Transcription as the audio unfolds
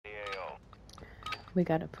We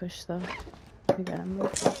gotta push though. We gotta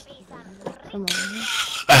move. Come over here.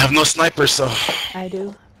 I have no sniper, so. I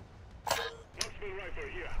do.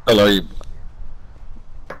 Hello, you.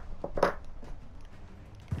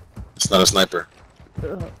 It's not a sniper.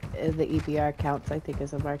 The EBR counts, I think,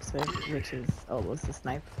 as a marksman, which is almost a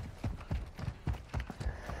sniper.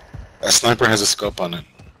 A sniper has a scope on it.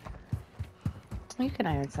 You can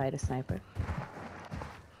iron sight a sniper.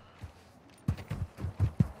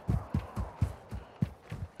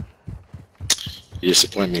 You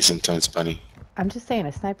disappoint me sometimes, Bunny. I'm just saying,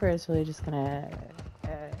 a sniper is really just gonna,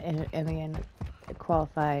 in the end,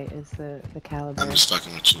 qualify as the caliber I'm just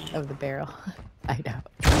fucking with you. of the barrel. I know.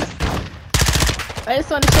 I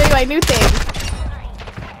just want to show you my new thing.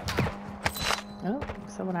 Oh,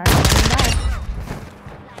 someone already died.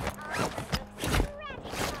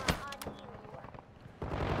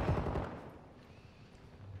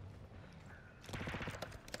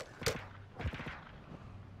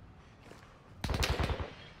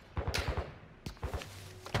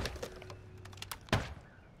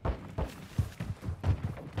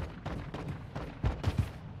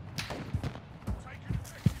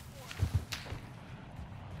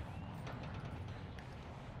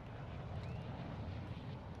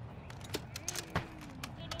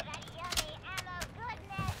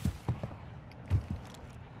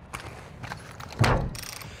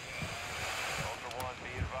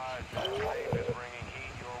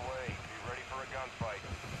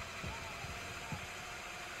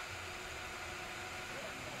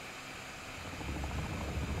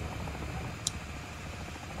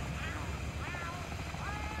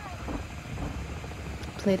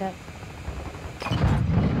 Play that.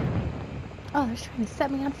 Oh, they're trying to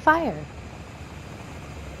set me on fire.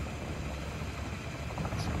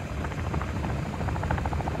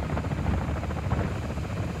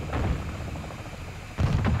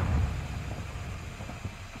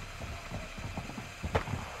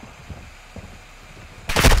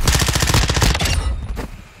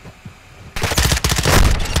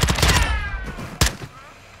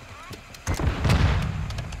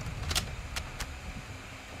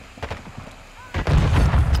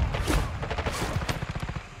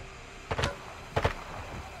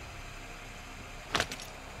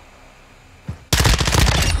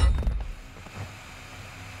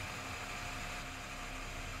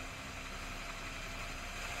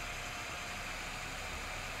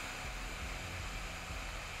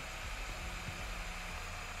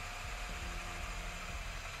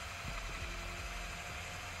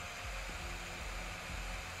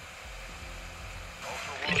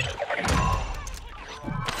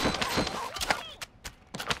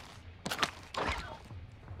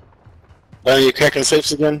 Are you cracking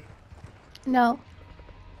safes again? No.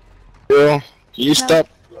 Girl, can you No. stop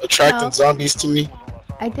attracting No. zombies to me?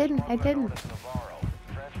 I didn't. I didn't.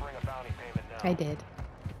 I did.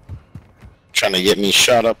 Trying to get me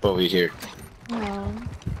shot up over here. Oh,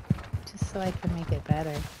 just so I can make it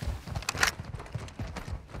better.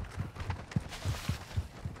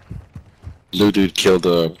 Blue dude killed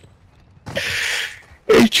a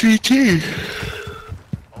HVT.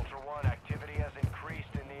 Ultra One, activity has increased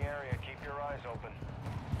in the area. Keep your eyes open.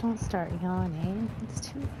 Don't start yawning. It's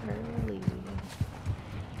too early.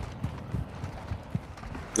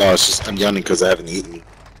 No, it's just I'm yawning because I haven't eaten.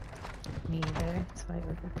 Me either. That's why I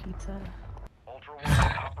ordered pizza. Ultra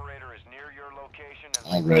One, operator is near your location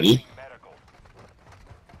and Already? requesting medical.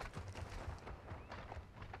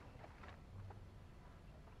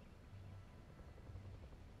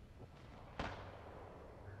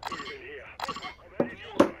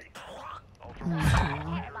 Ultra One,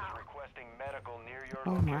 operator is requesting medical near your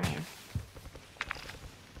Oh my. location.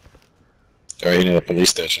 Or in a police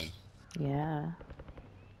station. Yeah.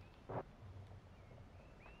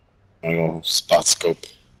 I don't know, spot scope.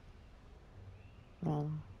 Well,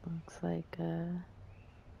 looks like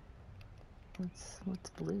what's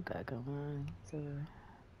Blue got going on? He's over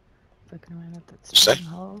fucking around at that Say?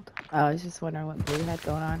 stronghold. Oh, I was just wondering what Blue had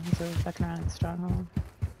going on. He's over fucking around at the stronghold.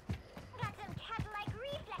 Got some cat-like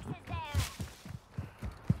reflexes there.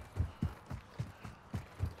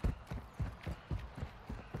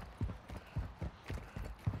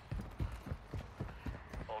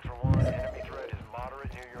 Ultra One, enemy threat is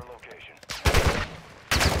moderate near your location.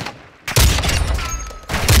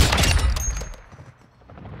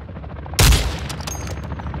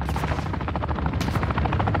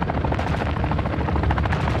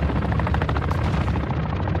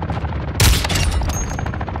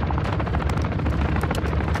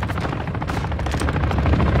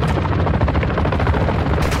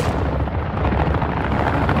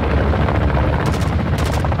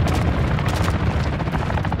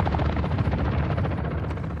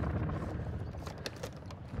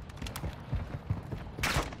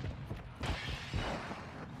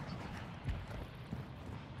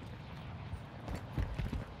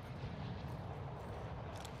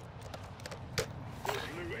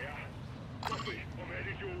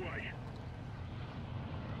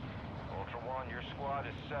 1, your squad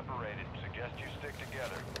is separated. Suggest you stick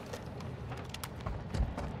together.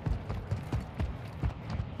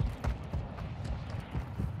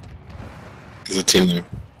 There's a team there.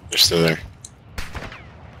 They're still there.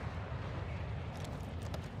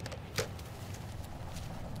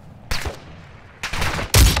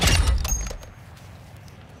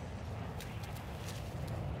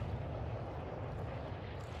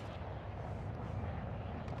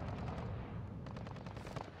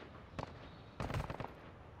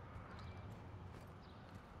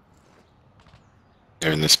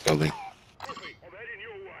 They're in this building.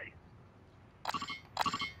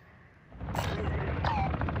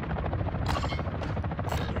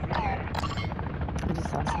 I just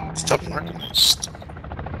saw someone. Stop out marking here. this.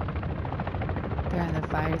 They're in the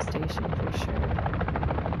fire station for sure.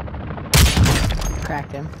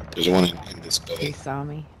 Cracked him. There's one in this He building. saw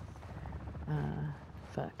me.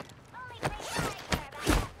 Fuck. Only thing I care about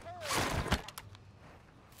food.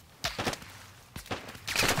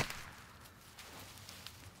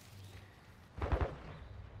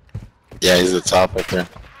 Yeah, he's at the top right there.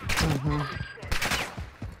 Mm-hmm.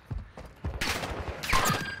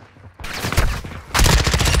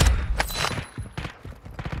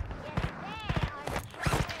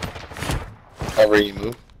 However you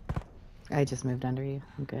move. I just moved under you.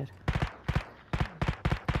 I'm good.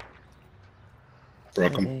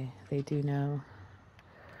 Broke So him. they do know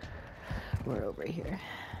we're over here.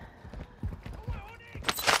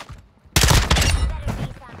 Better be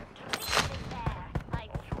some treats in there.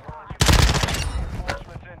 Like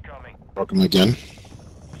Reinforcements incoming. Broke him again.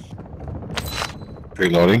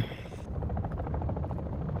 Reloading.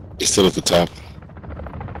 He's still at the top.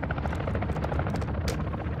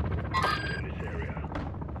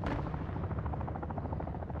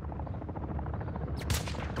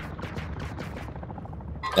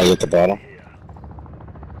 Guys at the bottom.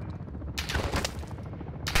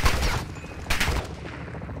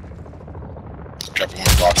 Dropping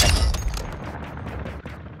one box on them.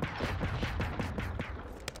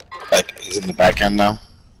 He's in the back end now.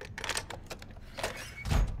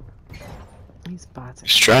 These bots are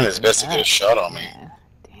He's trying his best to get a up. shot on me. Yeah,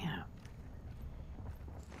 damn.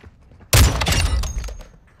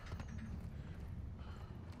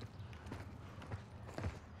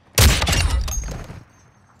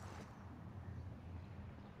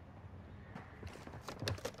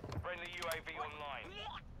 Friendly UAV online.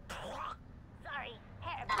 sorry,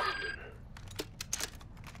 terrible.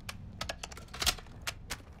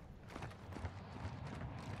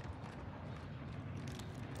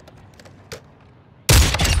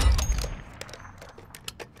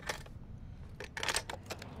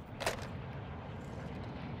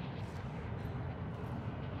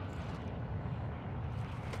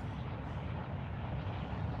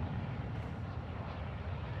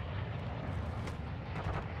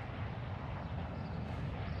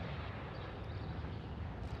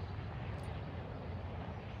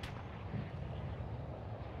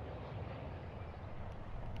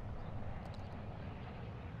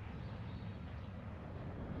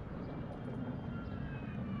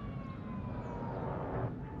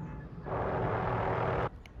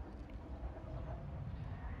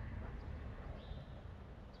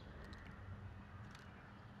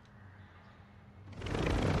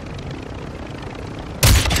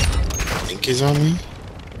 I think he's on me.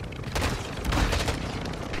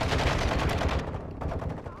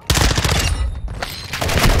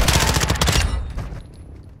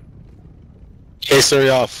 Casery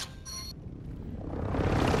off.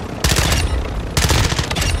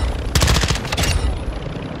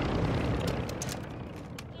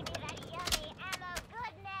 Give me that yummy ammo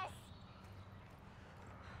goodness.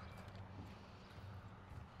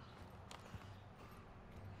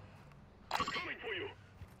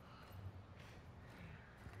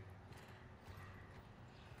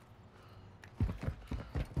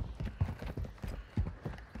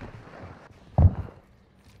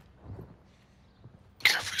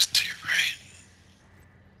 Covers to your right.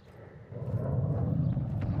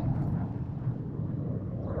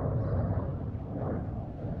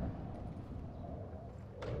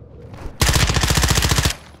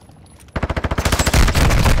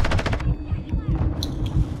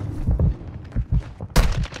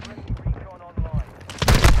 Friendly recon online.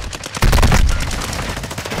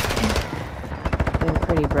 They're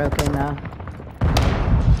pretty broken though.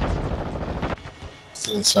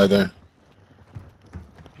 Still inside there.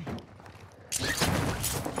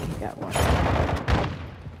 You got one.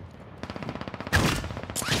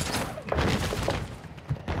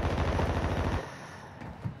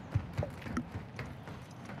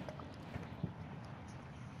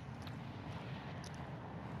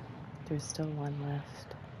 there's still one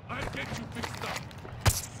left. I'll get you fixed up.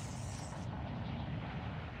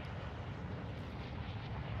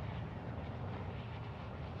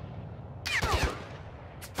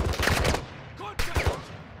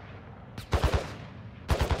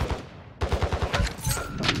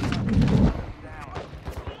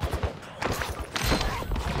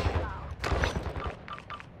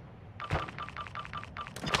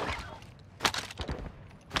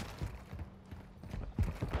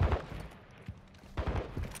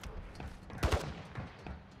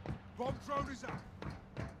 Bomb drone is out.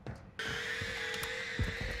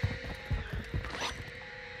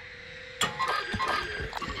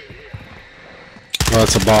 Oh,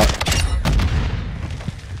 that's a bot.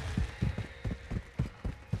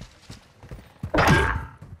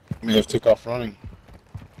 May have took off running.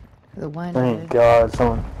 The one. Thank God,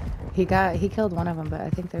 someone. He killed one of them, but I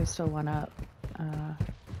think there's still one up.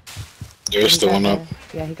 There's he still got one up.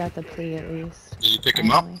 Yeah, he got the plea at least. Did you pick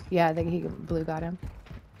him up? Yeah, I think blue got him.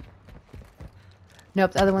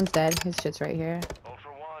 Nope, the other one's dead. His shit's right here.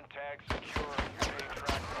 Ultra One, tag secure. You're being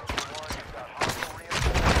tracked. Ultra One, you've got hostile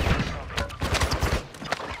reinforcements.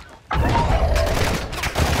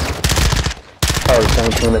 Probably the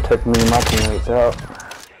same team that took me and my teammates out.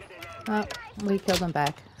 Oh, we killed him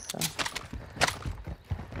back, so.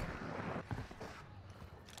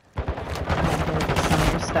 Some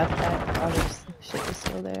of your stuff back. All your shit is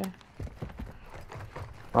still there.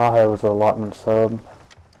 All I had was a allotment sub.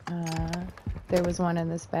 There was one in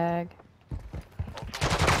this bag.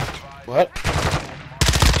 What?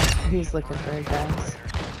 He's looking for guns.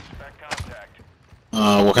 Back contact.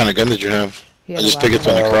 What kind of gun did you have? He I had just a picked it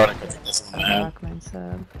from the Lockman- necrotic. That's the a one I had. Lockman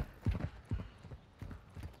sub.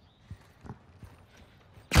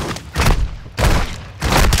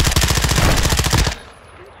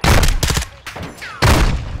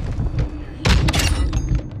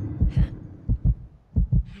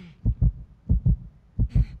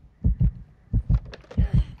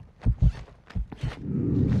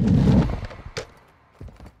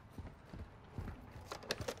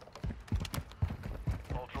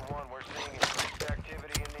 Ultra One, we're seeing increased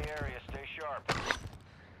activity in the area. Stay sharp.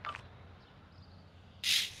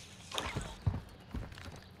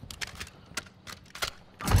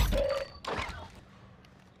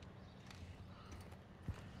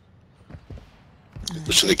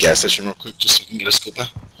 Go to the gas station real quick just so we can get a scoop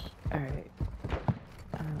out. Alright.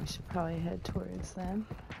 We should probably head towards them.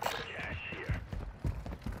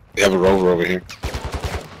 They have a rover over here.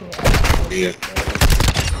 Yeah.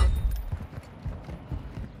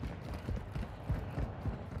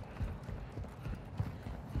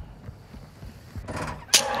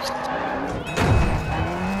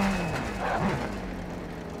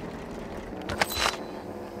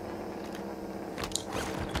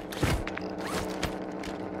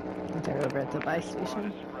 They're over at the buy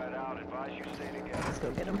station. Spread out. Advise you stay together. Let's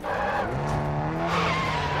go get them.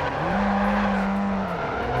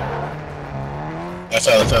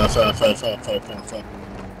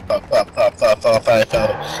 I fell.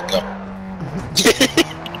 Go.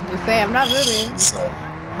 You say I'm not moving. So,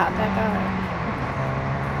 Hop back on.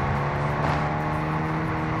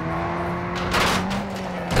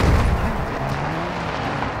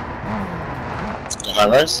 go high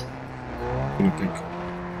rise. What do you think?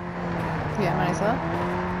 Yeah, might as well.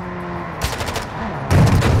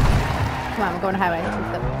 Come on, we're going to highway.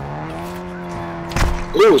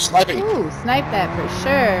 Ooh, sniping. Ooh, snipe that for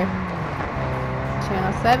sure.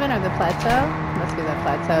 Channel 7 or the plateau? Must be the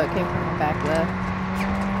plateau. It came from the back left.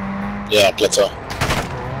 Yeah, plateau.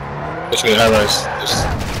 Let's go high rise.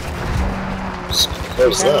 Just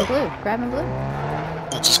close Grab him up. blue. Grab him blue.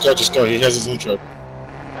 Just go. He has his own truck. No,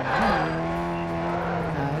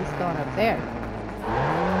 he's going up there.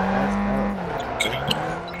 Let's go. Okay.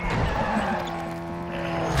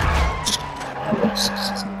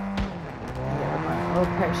 Yeah, we'll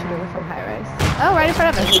parachute over from high rise. Oh, right in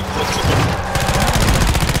front of us.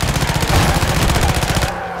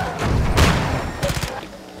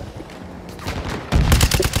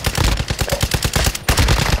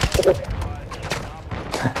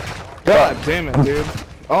 God damn it, dude.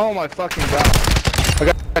 Oh my fucking god. I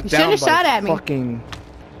got You down should've shot at me. fucking...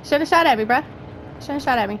 Should have shot at me, bruh. Should have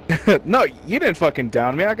shot at me. No, you didn't fucking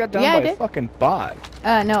down me. I got down Yeah, I by a did. fucking bot.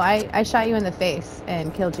 No, I shot you in the face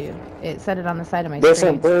and killed you. It said it on the side of my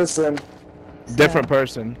Different screen. person. So- Different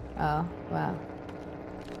person. Oh, wow.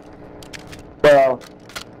 Well,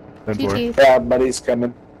 GG's. yeah, buddy's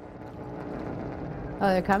coming. Oh,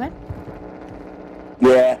 they're coming?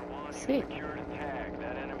 Yeah, Sweet. Secured a tag.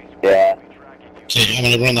 That enemy's yeah. will be tracking you. Okay, I'm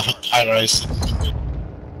gonna run the high rise.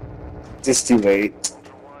 Just too late.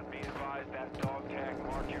 Ultra One, be advised that dog tag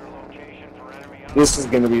marked your location. This is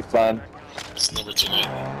gonna be fun. It's never too late.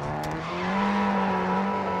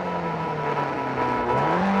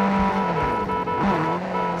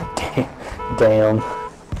 Damn.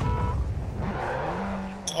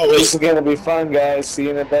 Oh, This wait. is gonna be fun, guys. See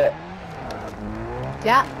you in a bit.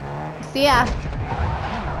 Yeah. See ya.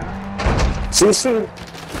 See you soon.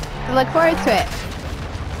 Look forward to it.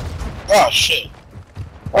 Oh, shit.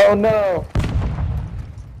 Oh no.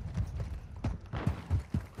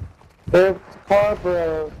 The car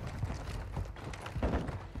broke.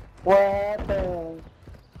 What happened?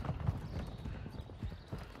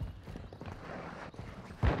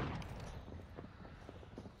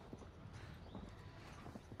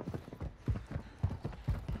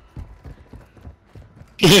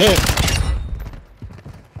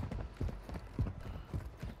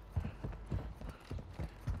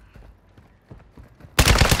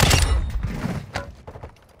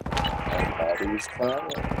 Nobody's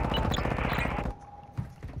coming.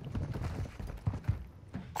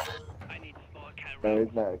 No,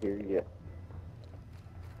 he's not here yet.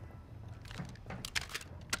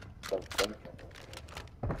 Something.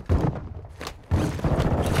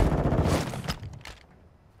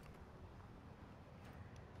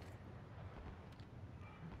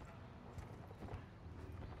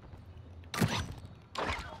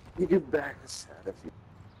 You can back us out if you.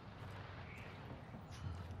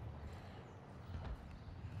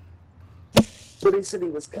 But he said he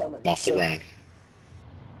was coming. Off the ground.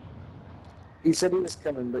 He said he was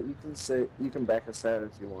coming, but you can back us out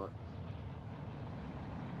if you want.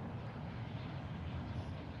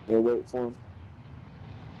 You'll wait for him.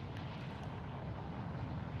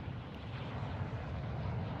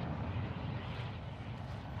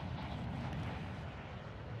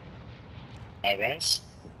 High rise?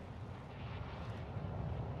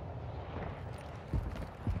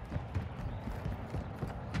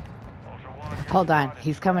 Ultra One, your Hold on. squad is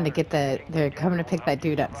He's coming to under get the. siege. They're coming to pick that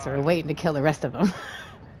dude up, so we're waiting to kill the rest of them.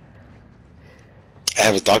 I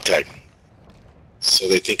have a dog tag. So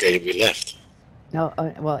they think we left. No,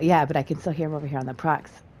 well, yeah, but I can still hear him over here on the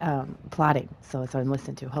procs, plotting. So I'm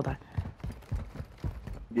listening to. Hold on.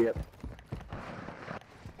 Yep.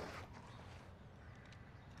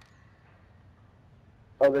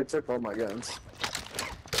 Oh, they took all my guns.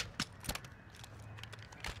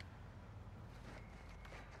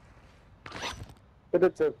 But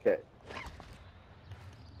it's okay.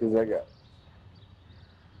 Because I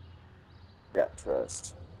got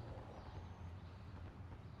trust.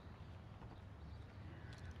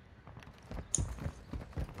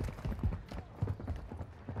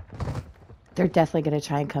 They're definitely gonna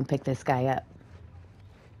try and come pick this guy up.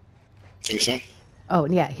 Think so? Oh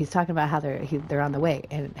yeah, he's talking about how they're on the way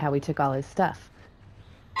and how we took all his stuff.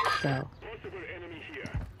 So.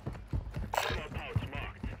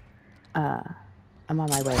 I'm on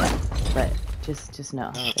my way up, but just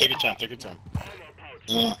know. No, take your time, take your time.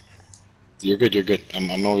 You're good, you're good.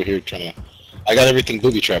 I'm over here trying to... I got everything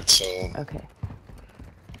booby trapped, so... Okay.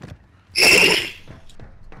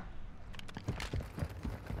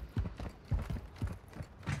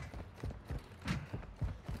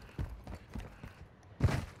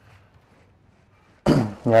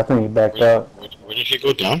 Yeah, I think he backed out. Where did he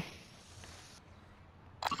go down?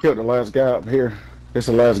 Killed the last guy up here. This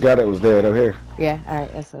is the last guy that was dead up here. Yeah,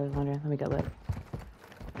 alright, that's what I was wondering. Let me go look.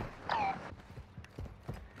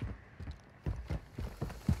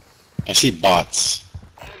 I see bots.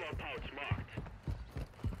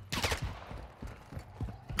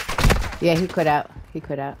 Yeah, he quit out. He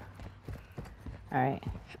quit out. Alright.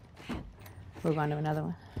 Move on to another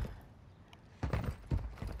one.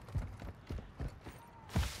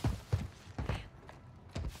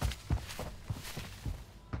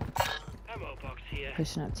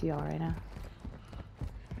 Pushing up to y'all right now.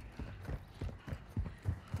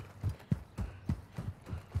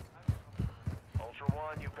 Ultra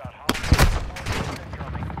One, you've got hostile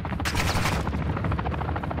incoming.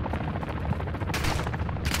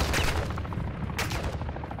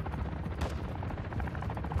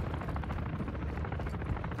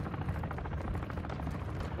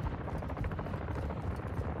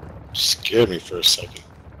 Scared me for a second.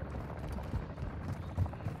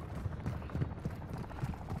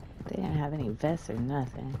 They didn't have any vests or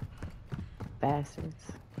nothing.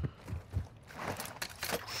 Bastards.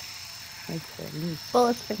 They said, "Need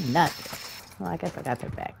bullets for nothing." Well, I guess I got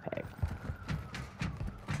their backpack.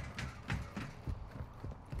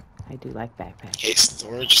 I do like backpacks. Hey,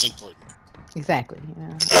 storage is important. Exactly, you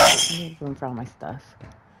know. I need room for all my stuff.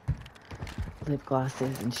 Lip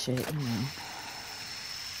glosses and shit, you know.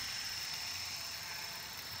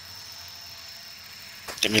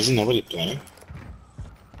 Damn, isn't nobody playing?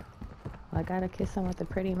 Well, I gotta kiss him with a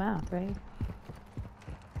pretty mouth, right?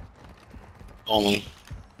 Only.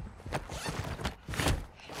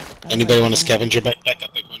 That's Anybody like want a saying- scavenger backpack?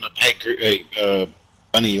 Up there going up. Hey,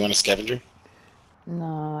 Bunny, you want a scavenger?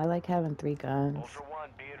 No, I like having 3 guns. Ultra One,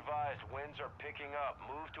 be advised, winds are picking up.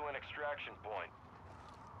 Move to an extraction point.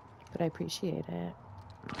 But I appreciate it.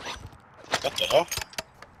 What the hell?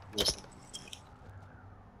 Listen.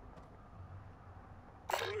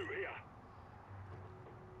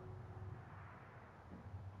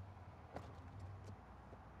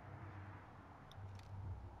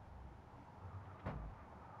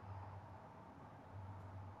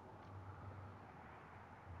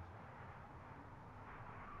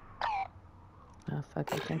 Oh,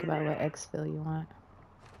 fuck it. Think about what exfil you want.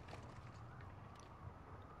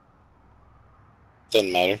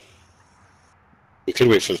 Doesn't matter. We could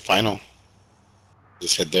wait for the final.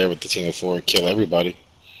 Just head there with the team of 4 and kill everybody.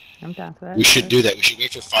 I'm down for that. We should do that. We should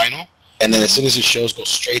wait for final, and then as soon as it shows, go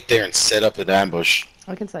straight there and set up an ambush.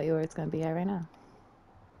 I can tell you where it's gonna be at right now.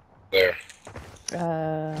 Where?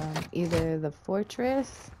 Either the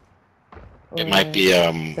fortress or It might be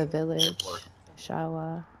the village, airport.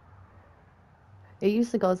 Shawa. It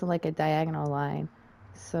usually goes in like a diagonal line,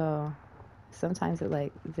 so sometimes it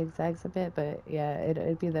like zigzags a bit, but yeah,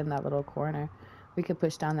 it'd be in that little corner. We could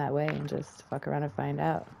push down that way and just fuck around and find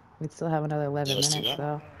out. We'd still have another 11 let's do minutes, that.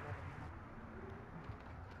 though.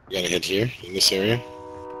 You gotta head here in this area.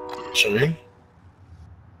 Shireen?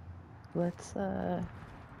 Let's, well,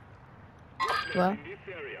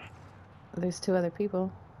 there's 2 other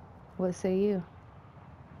people. What say you?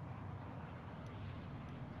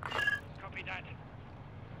 Copy that.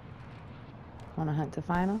 Wanna hunt to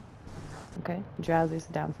final? Okay, Drowsy's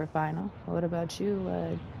down for final. What about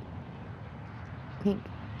you, Pink?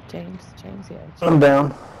 James, yeah. I'm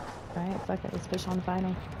down. Alright, fuck it, let's push on the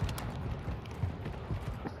final.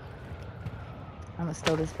 I'm gonna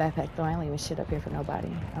stow this backpack though, I ain't leaving shit up here for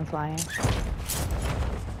nobody. I'm flying.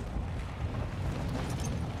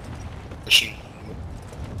 Pushing.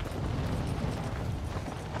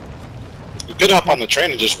 You could hop on the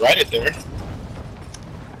train and just ride it there.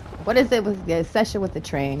 What is it with the session with the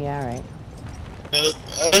train? Yeah, right.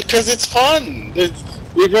 Because it's fun.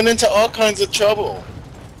 We run into all kinds of trouble.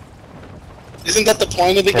 Isn't that the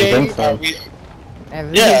point of the And then game? some. Yeah,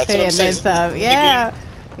 that's what I'm and then saying. some. Yeah,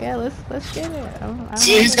 yeah. Let's get it. I'm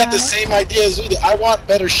See, he's got the down. same idea as we do. I want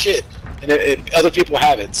better shit, and other people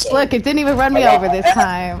have it. So. Look, it didn't even run me I over got- this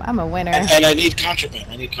time. I'm a winner. And I need contraband.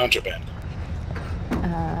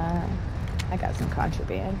 I got some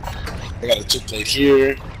contraband. I got a 2-plate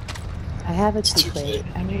here. I have a It's 2 plate.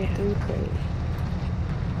 I need a 3 plate.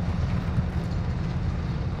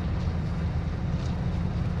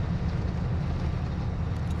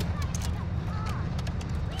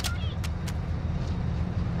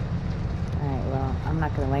 Alright, well, I'm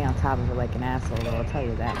not gonna lay on top of it like an asshole, though, I'll tell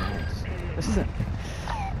you that much.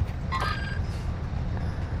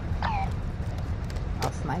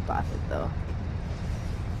 I'll snipe off it, though.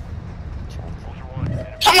 Try to. Ultra One, enemy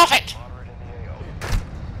Come off it! moderate in the AO.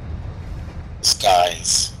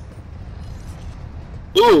 Skies.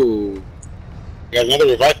 Ooh. We got another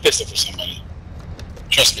revive pistol for somebody.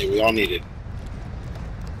 Trust me, we all need it.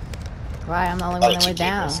 Why? I'm the only A one lot that of went 2K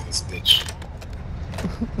down. in this ditch.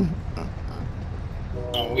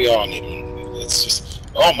 No, we all need one. Let's just.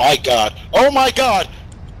 Oh my god! Oh my god!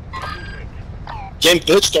 Game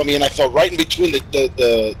glitched on me and I fell right in between the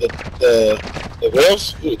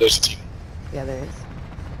rails. Ooh, there's a team. Yeah, there is.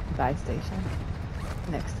 Buy station.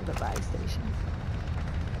 Next to the buy station.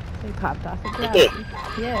 They popped off a Right there.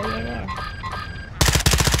 drowsy. Yeah.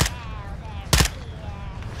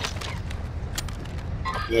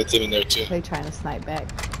 There's a team in there too. They trying to snipe back.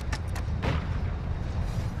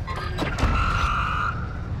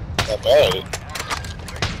 Not bad. Radiation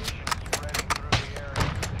spreading through the area.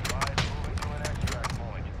 Advise moving to an extract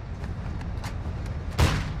point.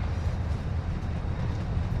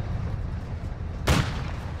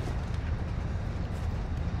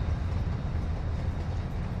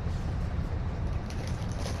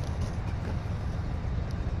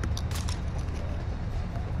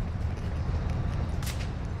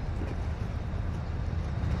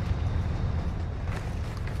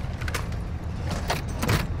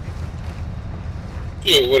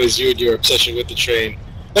 What is you and your obsession with the train?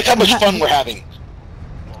 Look how much fun we're having.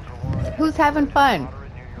 Ultra One, Who's having fun?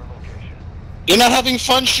 moderate near your location. You're not having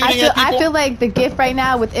fun shooting at people? I feel like the gift right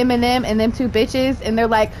now with Eminem and them 2 bitches, and they're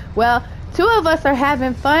like, well, 2 of us are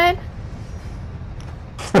having fun.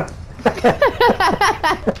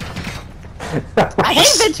 I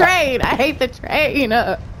hate the train. I hate the train.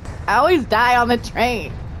 I always die on the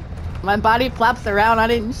train. My body flops around on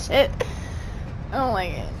it and shit. I don't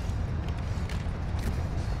like it.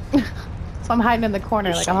 So I'm hiding in the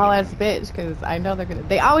corner like a whole ass bitch because I know they're gonna.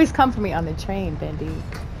 They always come for me on the train, Bendy.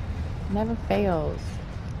 Never fails.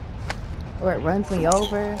 Or it runs me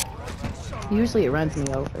over. Usually it runs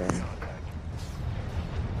me over.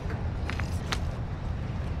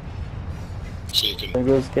 So you can. There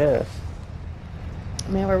goes gas.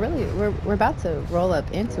 Man, we're about to roll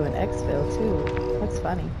up into an exfil too. That's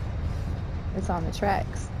funny. It's on the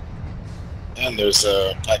tracks. And there's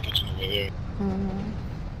a package over there. Mm-hmm.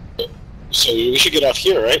 So we should get off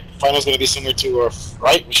here, right? Final's gonna be somewhere to our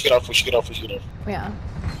right. We should get off. We should get off. We should get off. Yeah.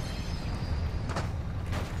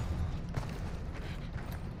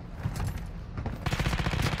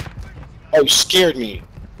 Oh, you scared me.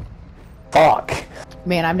 Fuck.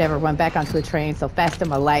 Man, I've never run back onto a train so fast in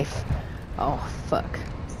my life. Oh, fuck.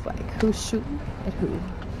 It's like, who's shooting at who?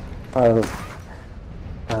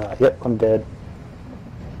 Yep, I'm dead.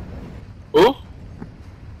 Who?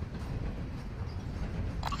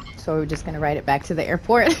 So we're just gonna ride it back to the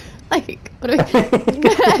airport? Like, what do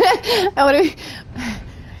we...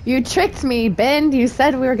 You tricked me, Ben. You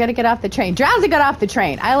said we were gonna get off the train. Drowsy got off the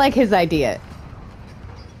train. I like his idea.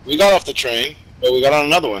 We got off the train, but we got on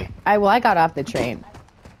another one. I got off the train.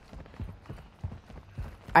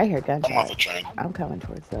 I hear I'm off gunshots. the train. I'm coming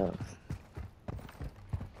towards those.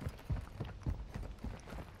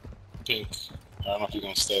 Pink. I don't know if you're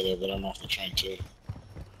gonna stay there, but I'm off the train too.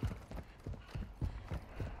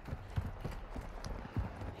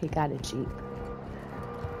 He got a Jeep.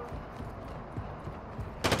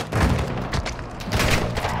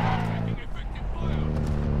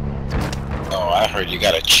 Oh, I heard you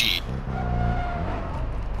got a cheat.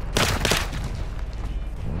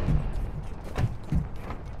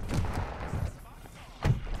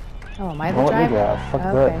 Oh, am I the I'll let you driver? drive. Fuck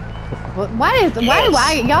Okay. Well, why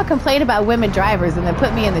do y'all complain about women drivers and then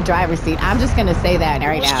put me in the driver's seat? I'm just gonna say that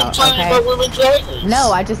right Who's now. complaining Okay? about women drivers?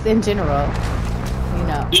 No, I just in general. You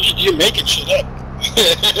know. You're making shit up.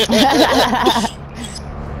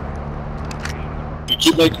 You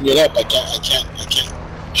keep making it up. I can't.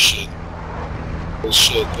 Shit. Oh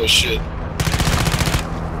shit.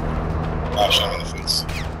 Ah, shot me in the face.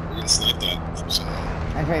 We're gonna snipe that from somewhere.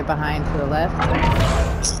 I'm right behind to the left.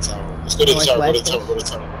 It's the tower. Let's go to the tower. Go to the Northwest. tower. Go to the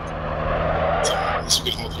tower. Let's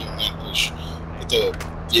get home from that push. Get the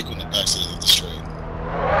vehicle in the back so you don't destroy it.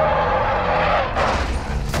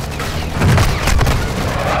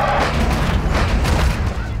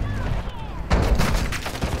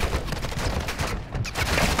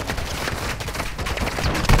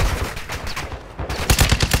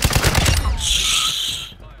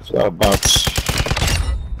 There's a lot of bots.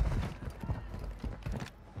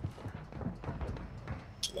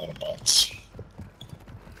 There's a lot of bots.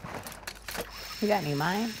 You got any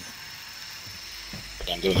mines?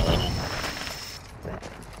 I'm doing it right now.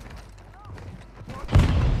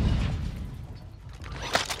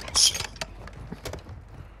 Let's see.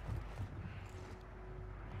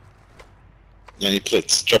 Yeah, I need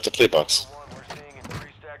plates. Drop the plate box. One, we're seeing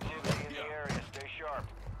increased activity in the area. Stay sharp.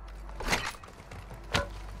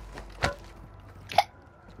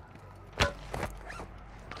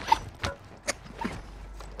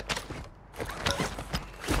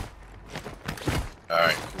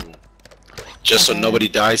 Alright, cool. Just so Okay. nobody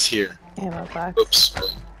dies here. Ammo box. Oops.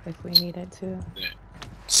 If we needed to.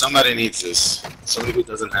 Somebody needs this. Somebody who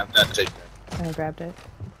doesn't have that, take that. I grabbed it.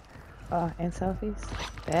 Oh, and selfies?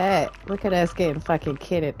 Bet. Look at us getting fucking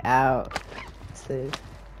kitted out. It's the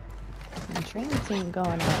training team going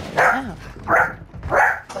on right now.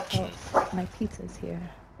 Oh, my pizza's here.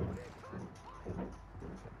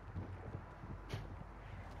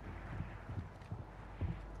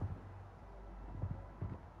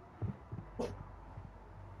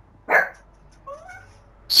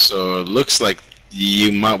 So it looks like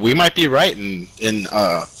we might be right in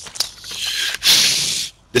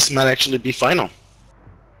this might actually be final.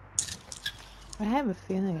 I have a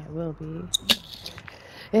feeling it will be.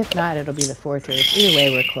 If not, it'll be the fortress. Either way,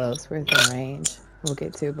 we're close. We're within range. We'll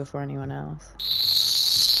get to it before anyone else.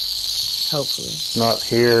 Hopefully. Not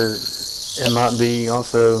here. It might be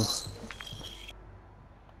also.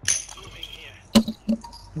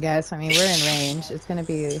 Guys, I mean, we're in range. It's gonna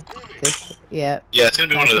be this. Yep. Yeah, it's gonna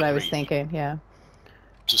be That's one of what the I was three. thinking. Yeah.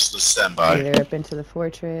 Just let's stand by. Either up into the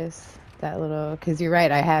fortress, that little. Cause you're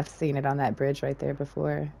right. I have seen it on that bridge right there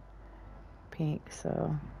before. Pink.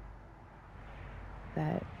 So.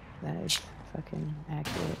 That is fucking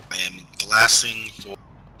accurate. I am glassing for.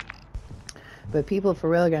 But people for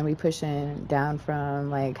real are gonna be pushing down from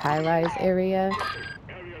like high-rise area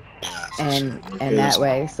and that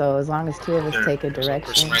way. So as long as two of us take a Person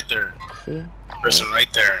direction, right there. see? Person right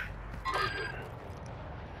there.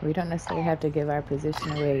 We don't necessarily have to give our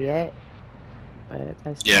position away yet, but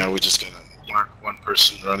that's Yeah, we just gotta mark one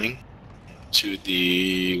person running to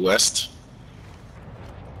the west.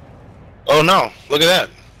 Oh no! Look at that.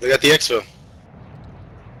 They got the exfil.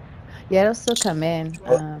 yeah, it'll still come in.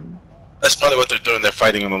 That's probably what they're doing. They're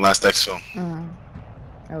fighting on the last exfil.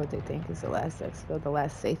 Or what they think is the last exfil, the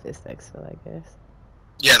last safest exfil, I guess.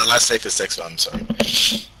 Yeah, the last safest exfil. I'm sorry.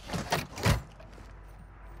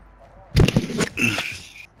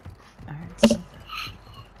 Alright.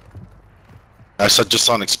 I just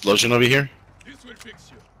saw an explosion over here.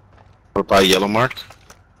 Or by yellow mark.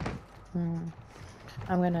 I'm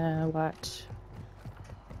gonna watch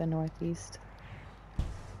the northeast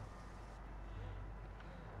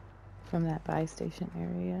from that buy station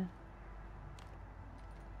area.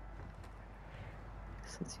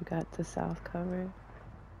 Since you got the south covered.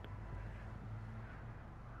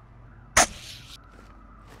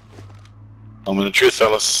 Moment of truth,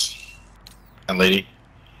 fellas and lady.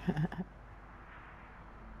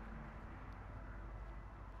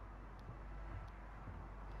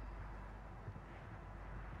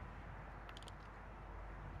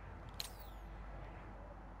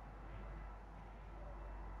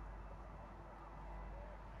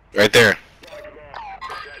 Right there.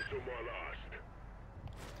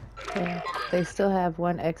 Okay. They still have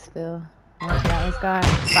one exfil. Oh, that one's gone.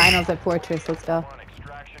 Finals at Fortress. Let's go. One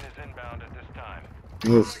extraction is inbound at this time.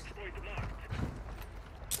 Move.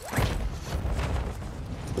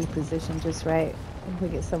 We position just right. If we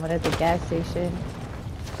get someone at the gas station,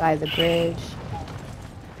 by the bridge.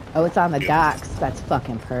 Oh, it's on the docks. That's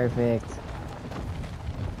fucking perfect.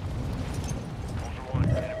 Ultra One,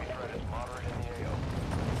 enemy threat is moderate in the AO.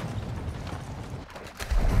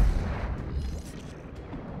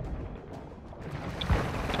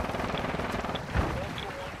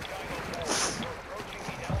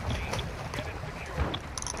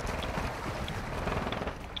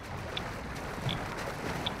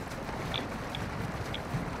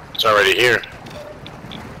 It's already here.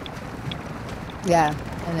 Yeah,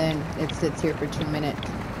 and then it sits here for 2 minutes.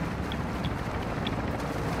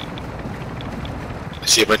 I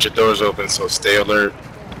see a bunch of doors open, so stay alert.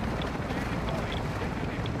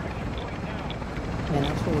 Yeah,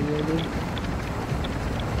 that's really weird.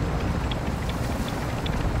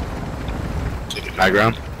 Taking high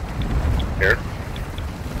ground. Here.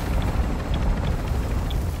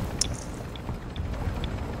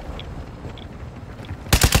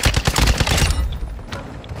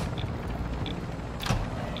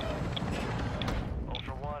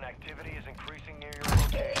 Ultra One, activity is increasing near your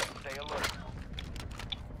location. Stay alert.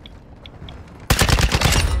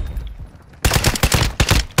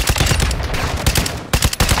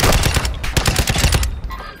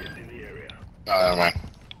 Oh, never mind.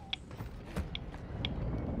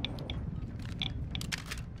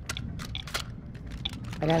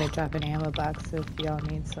 I gotta drop an ammo box if y'all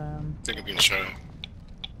need some. I think I'm being shot.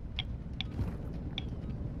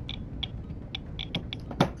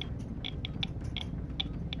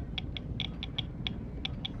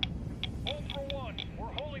 Ultra One, we're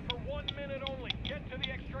holding for 1 minute only. Get to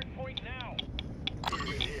the extract point now.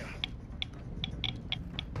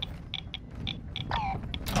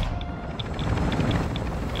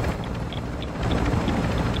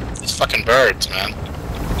 These fucking birds, man.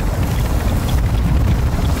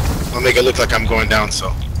 I'll make it look like I'm going down,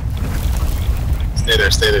 so. Stay there,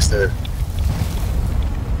 stay there, stay there.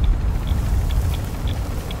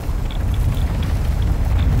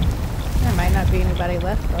 There might not be anybody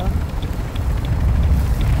left though.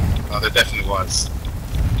 Oh, there definitely was.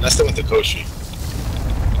 That's the one to Koshi.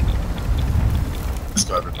 Let's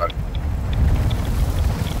go, everybody.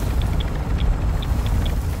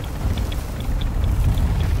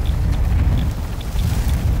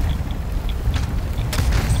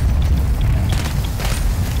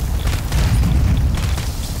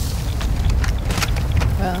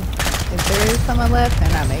 Well, if there is someone left,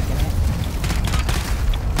 they're not making it.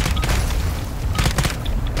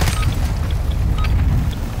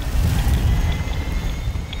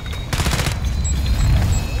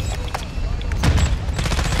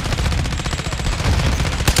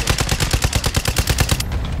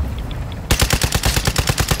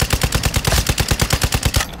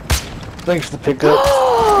 Thanks to pick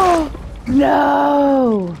up.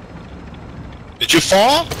 No! Did you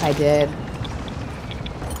fall? I did.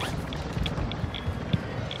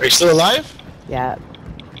 Are you still alive? Yeah.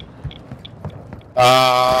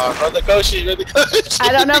 Brother Koshi, brother Koshi.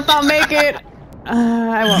 I don't know if I'll make it.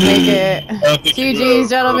 I won't make it. don't think you will. GG's,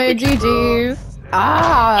 gentlemen. GG's.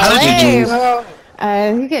 Ah, How did you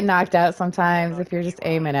lame. You get knocked out sometimes if you're just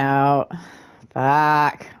aiming out.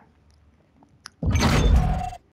 Fuck.